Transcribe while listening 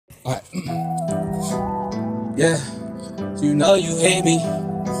Alright. Yeah, you know you hate me.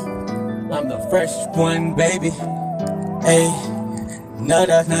 I'm the fresh one, baby. Hey,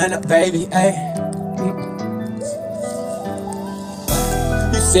 nutter, baby. Hey.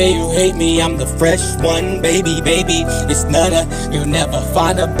 You say you hate me, I'm the fresh one, baby. It's nutter, you'll never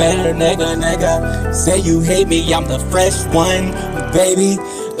find a better nigga. Say you hate me, I'm the fresh one, baby.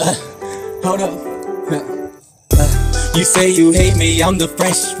 Hold up. You say you hate me, I'm the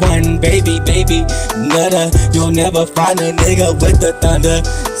fresh one, baby. Nutter, you'll never find a nigga with the thunder.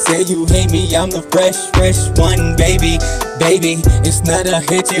 Say you hate me, I'm the fresh one, baby. It's nutter,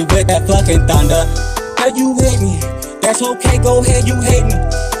 hit you with that fucking thunder. Now you hate me, that's okay, go ahead, you hate me.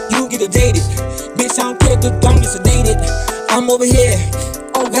 You get dated, bitch, I don't care, the dumb is sedated. I'm over here,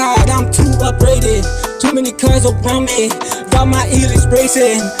 oh God, I'm too upgraded. Too many cars around me, got my ears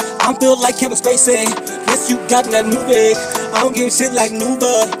racing. I feel like Kevin Spacey. Yes, you got that new big. I don't give shit like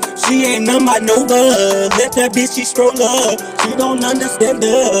Nuba. She ain't none my Nova. Let that bitch, she stroll up. She don't understand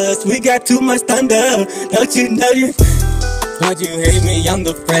us. We got too much thunder. Don't you know you? But you hate me, I'm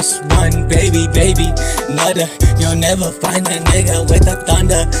the fresh one, baby. Nutter, you'll never find a nigga with the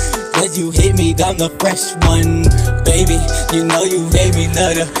thunder. Cause you hate me, I'm the fresh one, baby. You know you hate me,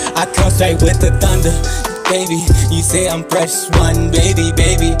 nutter. I come straight with the thunder. Baby, you say I'm fresh one, baby.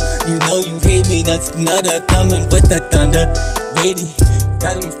 You know you hate me, that's nutter coming with the thunder. Baby,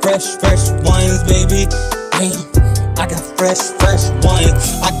 got them fresh ones, baby. Damn, I got fresh ones.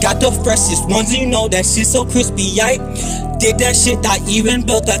 I got the freshest ones, you know that shit so crispy, I did that shit, I even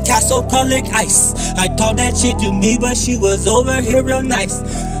built a castle colored ice. I taught that shit to me, but she was over here real nice.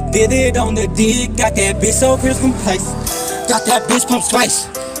 Did it on the dig, got that bitch so crispy place. Got that bitch pumped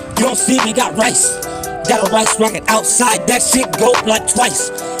twice. You don't see me, got rice. Got a rice rocket outside, that shit go like twice.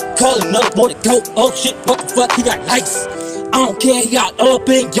 Call another boy to go, oh shit, what the fuck, he got lice. I don't care, he got up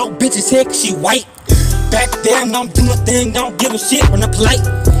in your bitch's head cause she white. Back then, I'm doing a thing, don't give a shit when I'm polite.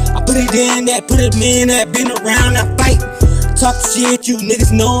 I put it in that, been around, I fight. Talk shit, you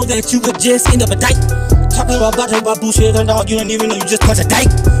niggas know that you could just end up a dyke. Talking about bullshit, and dog, you don't even know you just punch a dyke.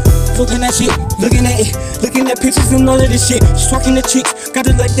 Looking at shit, looking at pictures and all of this shit. She's talking to chicks, got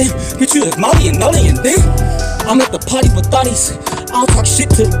it like them. Hit you like Molly and Nolly and then I'm at the party with thotties. I don't talk shit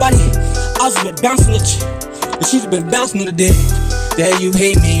to the body. I just been bouncing the chick, but she's been bouncing the dick. There you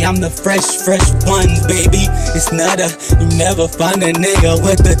hate me, I'm the fresh ones, baby. It's nutter, you never find a nigga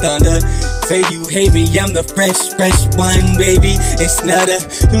with the thunder. Say you hate me, I'm the fresh one, baby. It's nutter,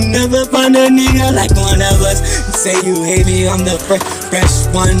 you never find a nigga like one of us. Say you hate me, I'm the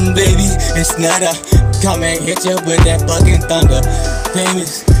fresh one, baby. It's nutter, come and hit you with that fucking thunder.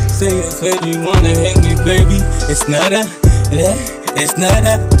 Famous, say you said you wanna hate me, baby. It's nutter, yeah, it's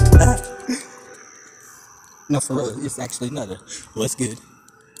nutter. No, for real, it's actually nutter. What's good?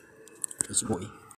 It's your boy.